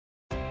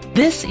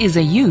This is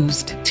a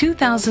used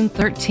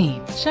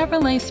 2013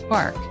 Chevrolet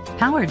Spark,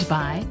 powered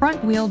by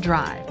front-wheel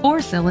drive,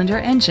 4-cylinder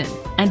engine,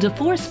 and a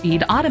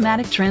 4-speed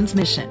automatic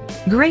transmission.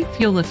 Great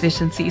fuel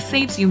efficiency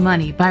saves you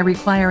money by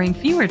requiring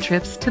fewer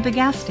trips to the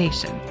gas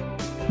station.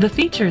 The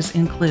features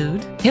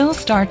include Hill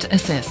Start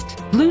Assist,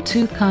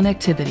 Bluetooth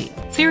connectivity,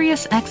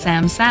 Sirius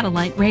XM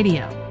satellite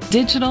radio,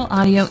 digital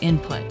audio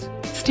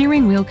input,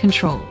 steering wheel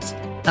controls,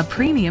 a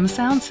premium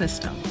sound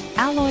system,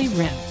 alloy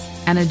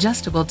rims, an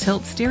adjustable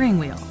tilt steering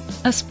wheel,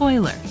 a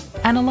spoiler,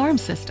 an alarm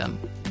system.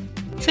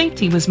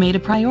 Safety was made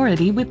a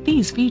priority with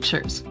these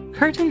features: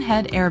 curtain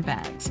head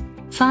airbags,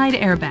 side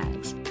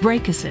airbags,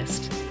 brake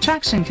assist,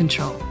 traction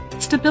control,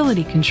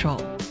 stability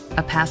control,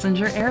 a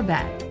passenger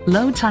airbag,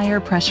 low tire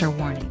pressure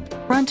warning,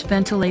 front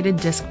ventilated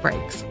disc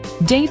brakes,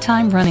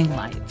 daytime running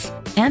lights,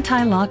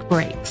 anti-lock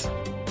brakes.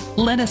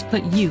 Let us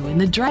put you in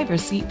the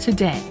driver's seat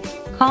today.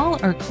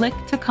 Call or click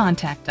to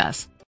contact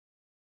us.